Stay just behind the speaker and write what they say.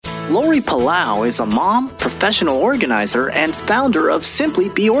Lori Palau is a mom, professional organizer, and founder of Simply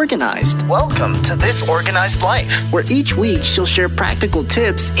Be Organized. Welcome to This Organized Life, where each week she'll share practical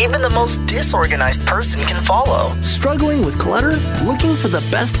tips even the most disorganized person can follow. Struggling with clutter? Looking for the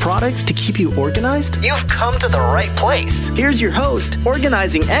best products to keep you organized? You've come to the right place. Here's your host,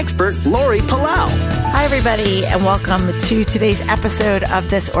 organizing expert Lori Palau. Hi, everybody, and welcome to today's episode of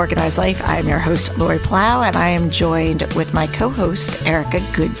This Organized Life. I'm your host, Lori Palau, and I am joined with my co-host, Erica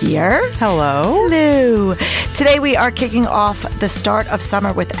Goodyear. Hello. Hello. Today we are kicking off the start of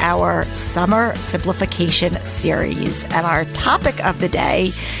summer with our Summer Simplification series, and our topic of the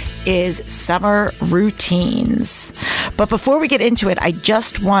day is summer routines. But before we get into it, I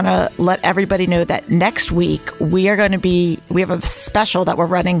just want to let everybody know that next week we have a special that we're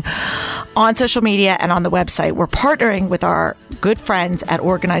running on social media and on the website. We're partnering with our good friends at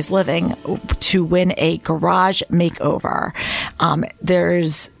Organized Living to win a garage makeover.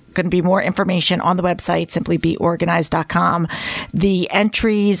 There's going to be more information on the website, simplybeorganized.com. The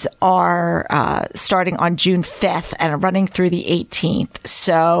entries are starting on June 5th and running through the 18th.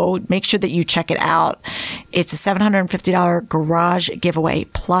 So make sure that you check it out. It's a $750 garage giveaway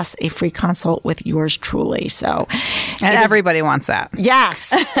plus a free consult with yours truly. So, and everybody wants that. Yes,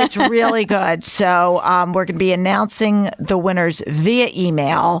 it's really good. So we're going to be announcing the winners via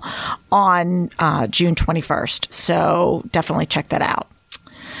email on June 21st. So definitely check that out.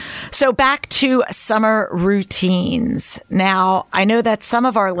 So back to summer routines. Now, I know that some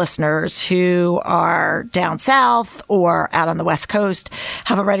of our listeners who are down south or out on the West Coast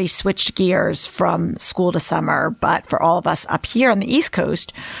have already switched gears from school to summer. But for all of us up here on the East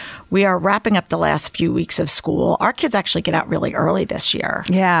Coast, we are wrapping up the last few weeks of school. Our kids actually get out really early this year.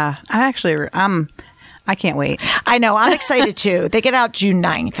 Yeah, I can't wait. I know. I'm excited too. They get out June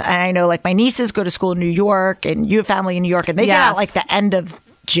 9th. And I know like my nieces go to school in New York and you have family in New York and they get out like the end of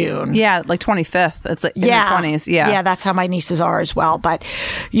June. Yeah, like 25th. It's like in the 20s. Yeah, that's how my nieces are as well. But,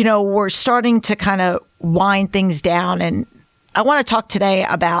 we're starting to kind of wind things down. And I want to talk today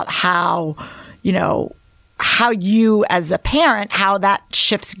about how you as a parent, how that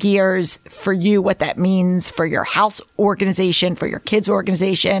shifts gears for you, what that means for your house organization, for your kids'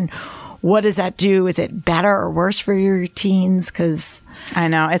 organization. What does that do? Is it better or worse for your routines? Because I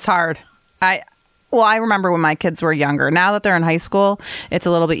know it's hard. I remember when my kids were younger. Now that they're in high school, it's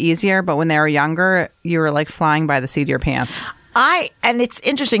a little bit easier. But when they were younger, you were like flying by the seat of your pants. And it's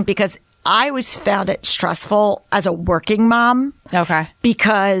interesting because I always found it stressful as a working mom. Okay.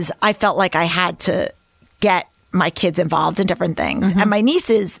 Because I felt like I had to get my kids involved in different things. Mm-hmm. And my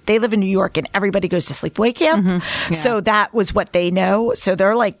nieces, they live in New York and everybody goes to sleepaway camp. Mm-hmm. Yeah. So that was what they know. So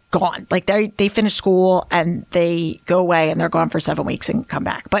they're like gone. Like they finish school and they go away and they're gone for 7 weeks and come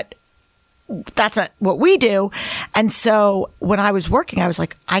back. But that's not what we do. And so when I was working, I was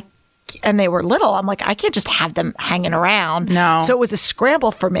like, and they were little, I'm like, I can't just have them hanging around. No. So it was a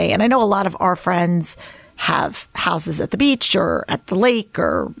scramble for me. And I know a lot of our friends have houses at the beach or at the lake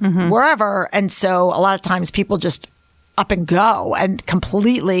or wherever. And so a lot of times people just up and go and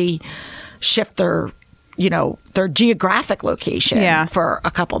completely shift their geographic location for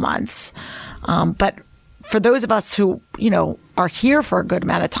a couple months. But for those of us who, are here for a good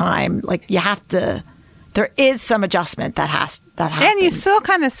amount of time, like there is some adjustment that happens. And you still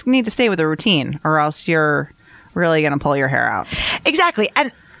kind of need to stay with a routine or else you're really going to pull your hair out. Exactly.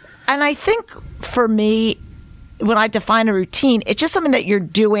 And I think for me, when I define a routine, it's just something that you're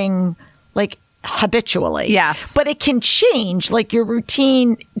doing like habitually. Yes. But it can change. Like your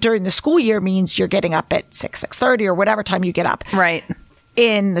routine during the school year means you're getting up at 6:30 or whatever time you get up. Right.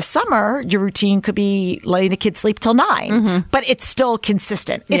 In the summer, your routine could be letting the kids sleep till 9, but it's still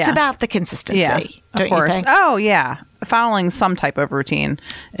consistent. It's about the consistency, don't you think? Oh, yeah. Following some type of routine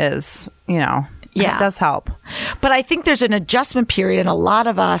is, it does help. But I think there's an adjustment period, and a lot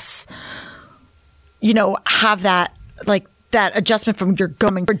of us, have that, like that adjustment from you're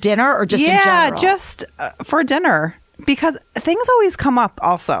going for dinner or just in general? Yeah, just for dinner. Because things always come up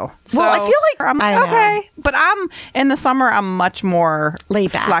also. So I feel like okay. But in the summer, I'm much more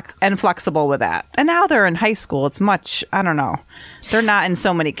laid back and flexible with that. And now they're in high school. It's much, I don't know. They're not in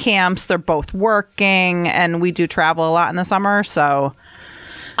so many camps. They're both working and we do travel a lot in the summer. So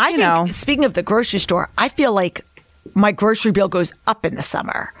I think, speaking of the grocery store, I feel like my grocery bill goes up in the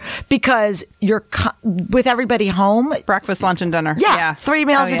summer because you're with everybody home. Breakfast, lunch, and dinner. Yeah. 3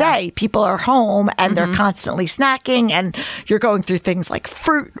 meals a day. People are home and they're constantly snacking and you're going through things like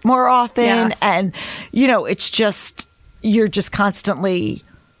fruit more often. Yes. And, it's just, you're just constantly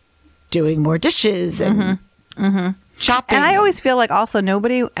doing more dishes and shopping. And I always feel like also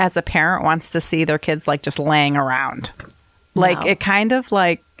nobody as a parent wants to see their kids like just laying around. Like it kind of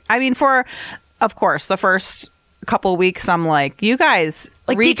like, I mean, of course, the first couple weeks, I'm like, you guys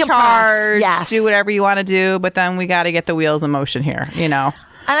Like recharge, decompress, yes. do whatever you want to do, but then we got to get the wheels in motion here, And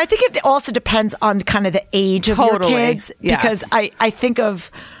I think it also depends on kind of the age of your kids, because I think of,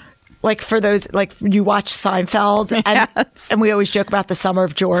 like, for those, like, you watch Seinfeld, and we always joke about the summer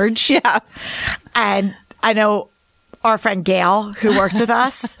of George. Yes. And I know our friend Gail, who works with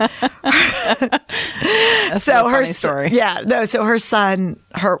us. So her story. So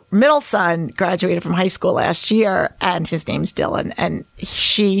her middle son graduated from high school last year, and his name's Dylan. And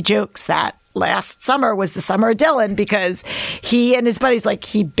she jokes that last summer was the summer of Dylan, because he and his buddies, like,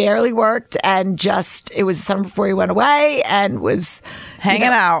 he barely worked, and it was the summer before he went away, and was hanging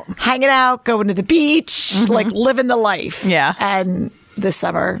out, going to the beach, like living the life. Yeah. And this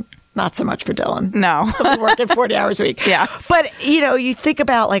summer, not so much for Dylan. No. He'll be working 40 hours a week. Yeah. But, you think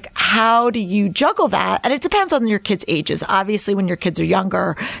about, like, how do you juggle that? And it depends on your kids' ages. Obviously, when your kids are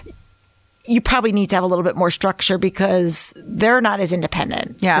younger, you probably need to have a little bit more structure because they're not as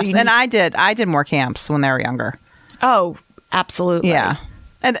independent. Yes. And I did more camps when they were younger. Oh, absolutely. Yeah.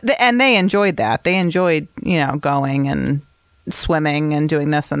 And they enjoyed that. They enjoyed, going and swimming and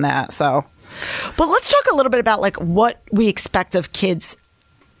doing this and that. So. But let's talk a little bit about, like, what we expect of kids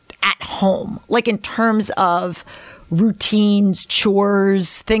at home, like in terms of routines,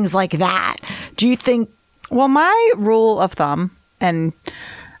 chores, things like that. Do you think? Well, my rule of thumb, and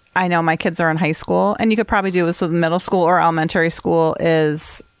I know my kids are in high school, and you could probably do this with middle school or elementary school,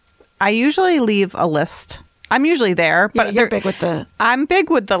 is I usually leave a list. I'm usually there, but I'm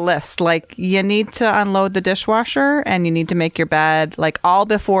big with the list. Like, you need to unload the dishwasher and you need to make your bed, like, all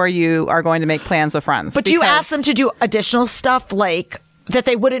before you are going to make plans with friends. But do you ask them to do additional stuff, like, that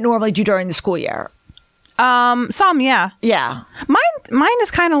they wouldn't normally do during the school year? Some, yeah. Yeah. Mine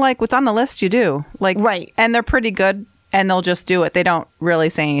is kind of like what's on the list you do. Like, right. And they're pretty good, and they'll just do it. They don't really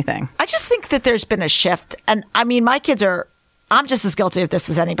say anything. I just think that there's been a shift. And I mean, I'm just as guilty of this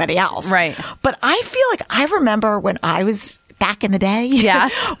as anybody else. Right. But I feel like I remember when I was back in the day.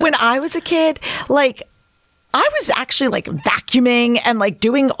 Yes. When I was a kid, like, I was actually, like, vacuuming and, like,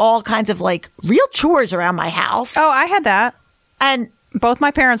 doing all kinds of, like, real chores around my house. Oh, I had that. And both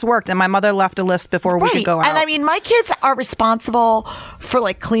my parents worked, and my mother left a list before we could go out. And I mean, my kids are responsible for,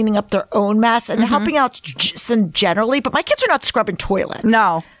 like, cleaning up their own mess and helping out generally, but my kids are not scrubbing toilets.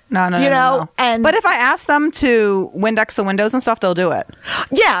 No. No. And but if I ask them to Windex the windows and stuff, they'll do it.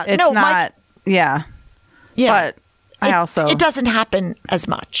 Yeah. It's not. Yeah. Yeah. But it doesn't happen as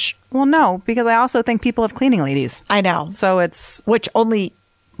much. Well, no, because I also think people have cleaning ladies. I know. So it's. Which only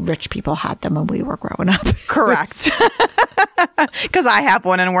rich people had them when we were growing up. Correct. Because I have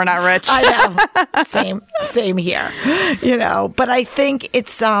one and we're not rich. I know. Same here. But I think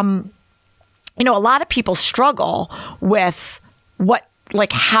it's, a lot of people struggle with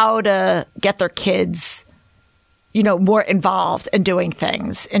how to get their kids, more involved in doing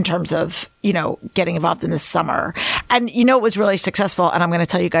things in terms of, getting involved in the summer. And, it was really successful. And I'm going to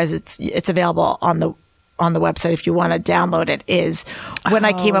tell you guys, it's available on the website if you want to download it, is when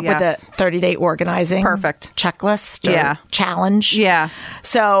I came up with a 30-day organizing checklist or challenge. Yeah.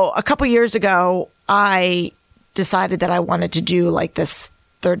 So a couple years ago, I decided that I wanted to do, like, this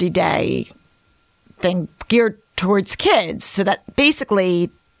 30-day thing geared towards kids, so that basically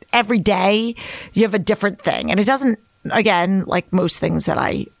every day you have a different thing. And it doesn't, again, like most things that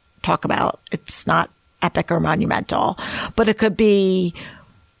I talk about, it's not epic or monumental, but it could be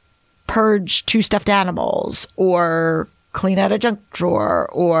purge 2 stuffed animals, or clean out a junk drawer,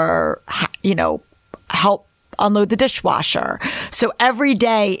 or, help unload the dishwasher. So every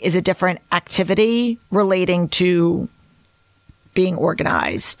day is a different activity relating to being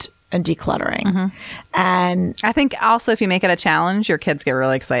organized and decluttering. Mm-hmm. And I think also if you make it a challenge, your kids get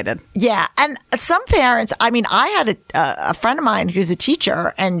really excited. Yeah. And some parents, I mean, I had a friend of mine who's a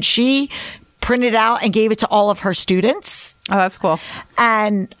teacher, and she printed out and gave it to all of her students. Oh, that's cool.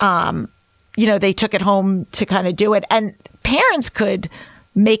 And, they took it home to kind of do it. And parents could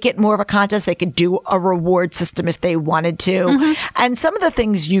make it more of a contest. They could do a reward system if they wanted to. Mm-hmm. And some of the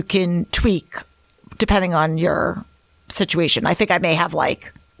things you can tweak depending on your situation. I think I may have,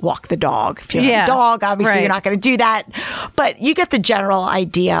 like, walk the dog. If you have a dog, obviously you're not going to do that. But you get the general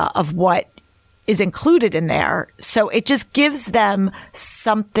idea of what is included in there. So it just gives them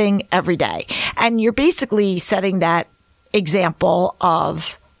something every day. And you're basically setting that example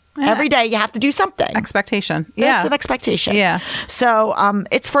of every day you have to do something. Expectation. Yeah. It's an expectation. Yeah. So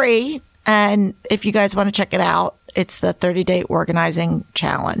it's free. And if you guys want to check it out, it's the 30-day organizing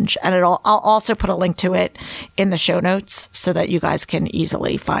challenge. And I'll also put a link to it in the show notes so that you guys can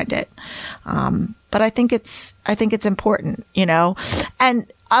easily find it. But I think it's important,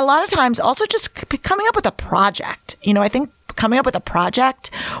 And a lot of times also just coming up with a project. I think coming up with a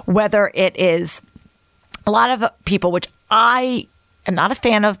project, whether it is a lot of people, which I am not a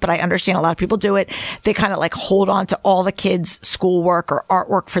fan of, but I understand a lot of people do it. They kind of like hold on to all the kids' schoolwork or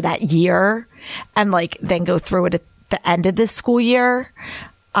artwork for that year and like then go through it at the end of this school year,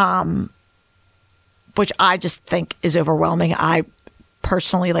 which I just think is overwhelming. I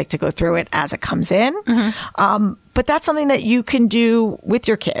personally like to go through it as it comes in. But that's something that you can do with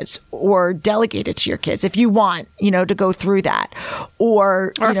your kids or delegate it to your kids if you want, to go through that.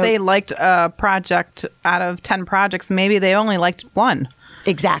 Or if they liked a project out of 10 projects, maybe they only liked one.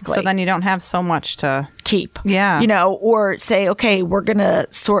 Exactly. So then you don't have so much to keep. Yeah. Or say, okay, we're going to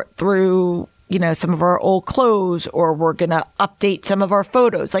sort through, some of our old clothes, or we're going to update some of our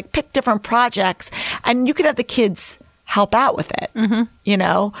photos, like pick different projects, and you can have the kids help out with it,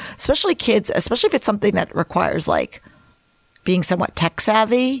 especially kids, especially if it's something that requires like being somewhat tech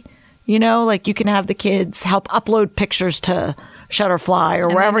savvy, like you can have the kids help upload pictures to Shutterfly or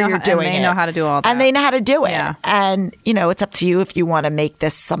wherever you're doing it. And they know how to do all that. And they know how to do it. Yeah. And, it's up to you if you want to make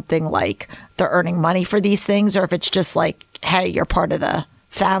this something like they're earning money for these things, or if it's just like, hey, you're part of the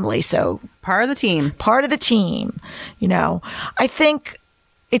family. So part of the team. I think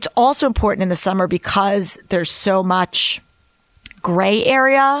it's also important in the summer because there's so much gray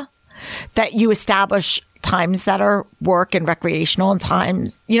area that you establish times that are work and recreational and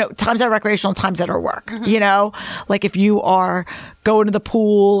times that are recreational and times that are work, like if you are going to the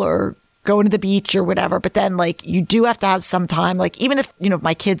pool or going to the beach or whatever, but then like you do have to have some time, like even if, if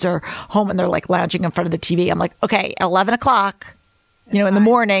my kids are home and they're like lounging in front of the TV, I'm like, okay, at 11 o'clock, in the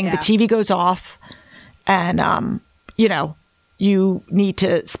morning, the TV goes off and, you need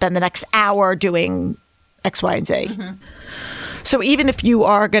to spend the next hour doing X, Y, and Z. So even if you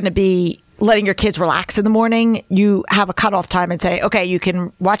are going to be letting your kids relax in the morning, you have a cutoff time and say, okay, you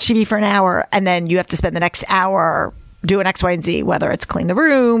can watch TV for an hour and then you have to spend the next hour doing X, Y, and Z, whether it's clean the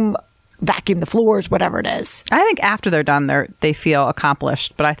room, vacuum the floors, whatever it is. I think after they're done, they feel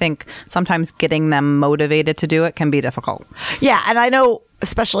accomplished, but I think sometimes getting them motivated to do it can be difficult. Yeah, and I know,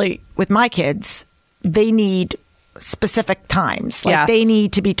 especially with my kids, they need specific times. Like they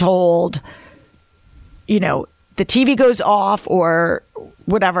need to be told, the TV goes off or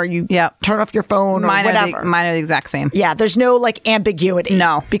whatever, you turn off your phone or whatever. Mine are the exact same. Yeah, there's no like ambiguity.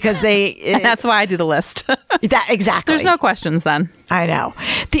 No. Because that's why I do the list. Exactly. There's no questions then. I know.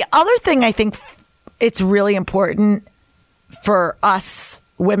 The other thing I think it's really important for us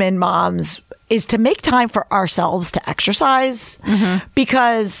women moms is to make time for ourselves to exercise,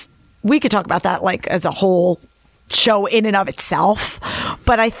 because we could talk about that like as a whole show in and of itself.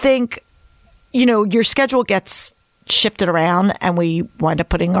 But I think, your schedule gets shifted around and we wind up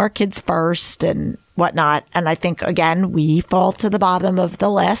putting our kids first and whatnot. And I think, again, we fall to the bottom of the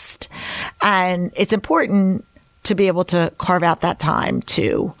list. And it's important to be able to carve out that time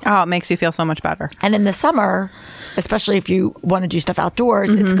too. Oh, it makes you feel so much better. And in the summer, especially if you want to do stuff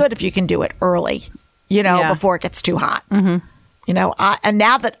outdoors, it's good if you can do it early, before it gets too hot. And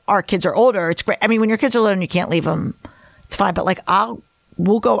now that our kids are older, it's great. I mean, when your kids are little and you can't leave them, it's fine. But like, I'll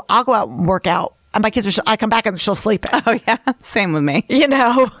go out and work out. And my kids I come back and she'll sleep in. Oh yeah, same with me.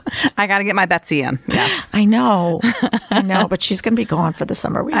 I got to get my Betsy in. Yes, I know, but she's going to be gone for the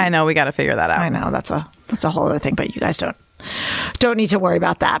summer. I know, we got to figure that out. I know that's a whole other thing, but you guys don't need to worry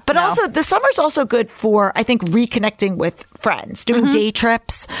about that. But also, the summer's also good for, I think, reconnecting with friends, doing day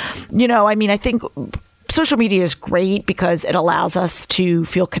trips. I think social media is great because it allows us to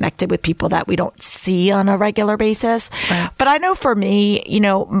feel connected with people that we don't see on a regular basis. Right. But I know for me,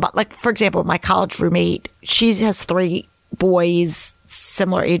 like, for example, my college roommate, she has 3 boys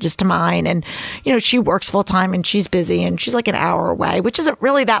similar ages to mine. And, she works full time and she's busy and she's like an hour away, which isn't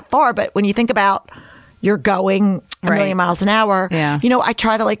really that far. But when you think about you're going a million miles an hour, I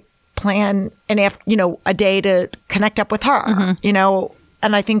try to like plan a day to connect up with her,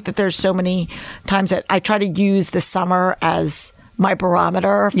 And I think that there's so many times that I try to use the summer as my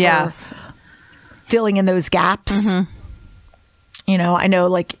barometer for filling in those gaps. I know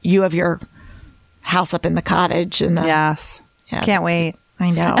like you have your house up in the cottage. And can't wait.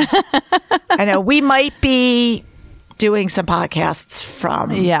 I know. I know. We might be doing some podcasts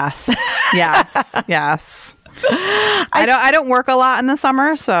from. Yes. I don't work a lot in the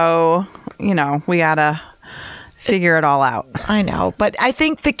summer, so, we got to figure it all out. I know. But I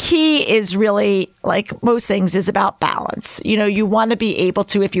think the key is really, like most things, is about balance. You want to be able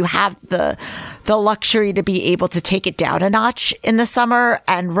to, if you have the luxury to be able to take it down a notch in the summer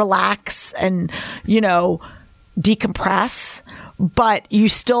and relax and, decompress, but you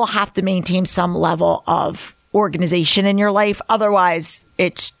still have to maintain some level of organization in your life. Otherwise,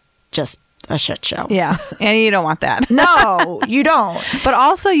 it's just a shit show. Yes. And you don't want that. No, you don't. But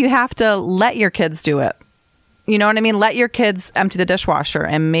also you have to let your kids do it. You know what I mean? Let your kids empty the dishwasher,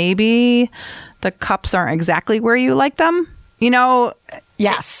 and maybe the cups aren't exactly where you like them. You know,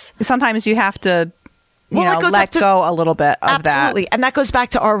 Yes. sometimes you have to, Well, it goes let up to- go a little bit of Absolutely. And that goes back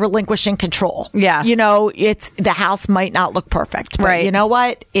to our relinquishing control. Yes. You know, it's the house might not look perfect, but Right. you know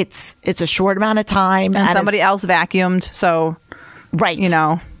what? It's a short amount of time. that. And somebody it's- else vacuumed. So, right. you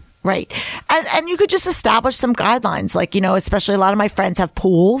know. Right. And you could just establish some guidelines, like, you know, especially a lot of my friends have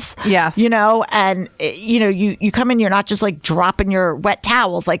pools. Yes. You know, and, you know, you come in, you're not just like dropping your wet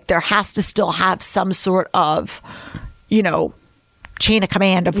towels. Like there has to still have some sort of, you know, chain of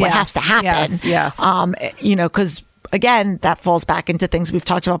command of what Yes, has to happen. yes. You know, because again, that falls back into things we've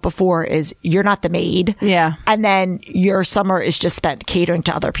talked about before is you're not the maid. Yeah. And then your summer is just spent catering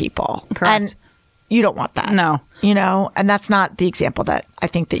to other people. Correct. And you don't want that. No. You know, and that's not the example that I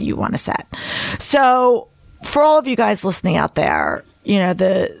think that you want to set. So for all of you guys listening out there, you know,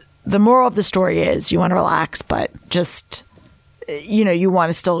 the moral of the story is you want to relax, but just, you know, you want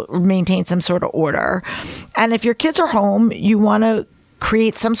to still maintain some sort of order. And if your kids are home, you want to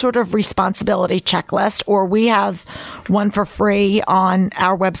create some sort of responsibility checklist, or we have one for free on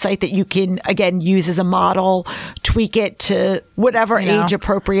our website that you can, again, use as a model, tweak it to whatever You know. age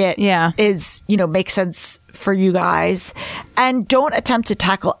appropriate Yeah. is, you know, makes sense for you guys. And don't attempt to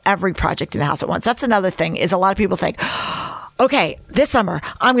tackle every project in the house at once. That's another thing is a lot of people think, okay, this summer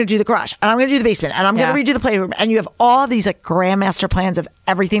I'm going to do the garage and I'm going to do the basement and I'm Yeah. going to redo the playroom. And you have all these like grandmaster plans of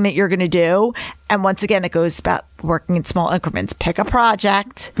everything that you're going to do. And once again, it goes about working in small increments. Pick a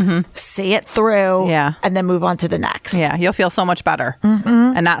project, see it through, Yeah. and then move on to the next. Yeah. You'll feel so much better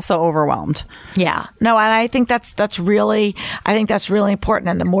and not so overwhelmed. Yeah. No, and I think that's really important.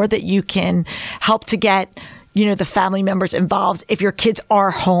 And the more that you can help to get, you know, the family members involved, if your kids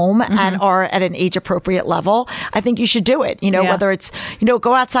are home and are at an age appropriate level, I think you should do it. You know, Yeah. whether it's, you know,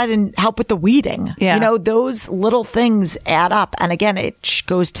 go outside and help with the weeding. Yeah. You know, those little things add up. And again, it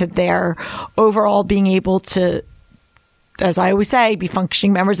goes to their overall being able to, as I always say, be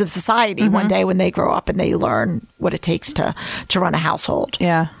functioning members of society one day when they grow up and they learn what it takes to run a household.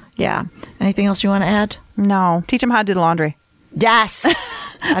 Yeah. Yeah. Anything else you want to add? No. Teach them how to do the laundry. Yes.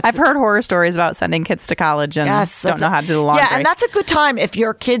 I've heard horror stories about sending kids to college and don't know how to do the laundry. Yeah, and that's a good time if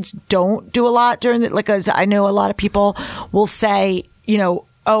your kids don't do a lot during the, like, as I know a lot of people will say, you know,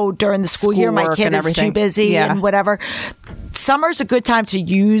 oh, during the school year, my Schoolwork kid and is everything. too busy Yeah. and whatever. Summer's a good time to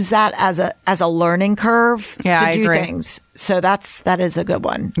use that as a learning curve Yeah, to I do agree. things. So that is a good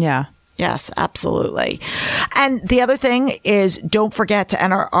one. Yeah. Yes, absolutely. And the other thing is don't forget to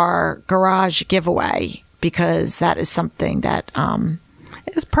enter our garage giveaway, because that is something that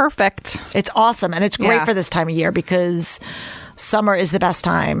It's perfect. it's awesome. And it's great Yes. for this time of year because summer is the best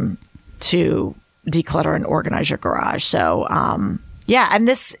time to declutter and organize your garage. So, yeah. And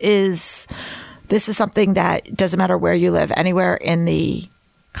this is something that doesn't matter where you live, anywhere in the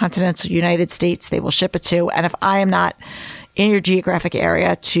continental United States, they will ship it to. And if I am not in your geographic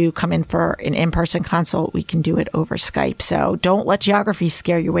area to come in for an in-person consult, we can do it over Skype. So don't let geography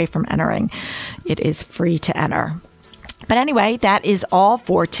scare you away from entering. It is free to enter. But anyway, that is all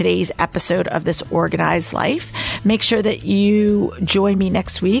for today's episode of This Organized Life. Make sure that you join me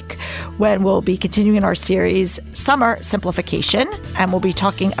next week when we'll be continuing our series, Summer Simplification, and we'll be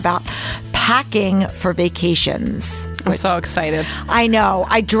talking about packing for vacations. I'm so excited. I know.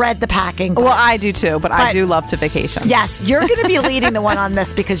 I dread the packing. Well, I do too, but I But- do love to vacation. Yes, you're going to be leading the one on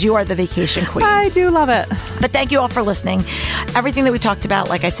this because you are the vacation queen. I do love it. But thank you all for listening. Everything that we talked about,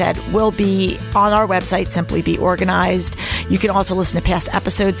 like I said, will be on our website, Simply Be Organized. You can also listen to past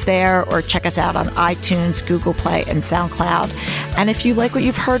episodes there or check us out on iTunes, Google Play, and SoundCloud. And if you like what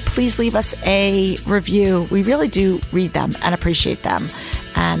you've heard, please leave us a review. We really do read them and appreciate them.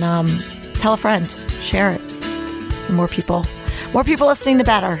 And tell a friend, share it. The more people listening, the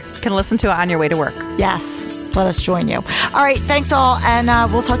better. You can listen to it on your way to work. Yes. Let us join you. All right. Thanks all. And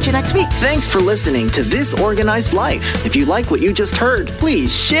we'll talk to you next week. Thanks for listening to This Organized Life. If you like what you just heard,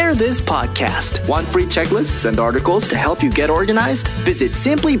 please share this podcast. Want free checklists and articles to help you get organized? Visit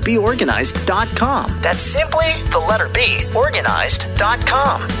simplybeorganized.com. That's simply the letter B,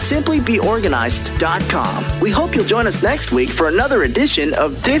 organized.com. Simplybeorganized.com. We hope you'll join us next week for another edition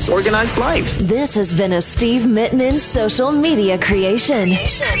of This Organized Life. This has been a Steve Mittman social media creation.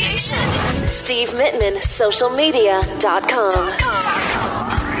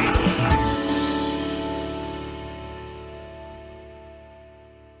 SteveMittmanSocialMedia.com.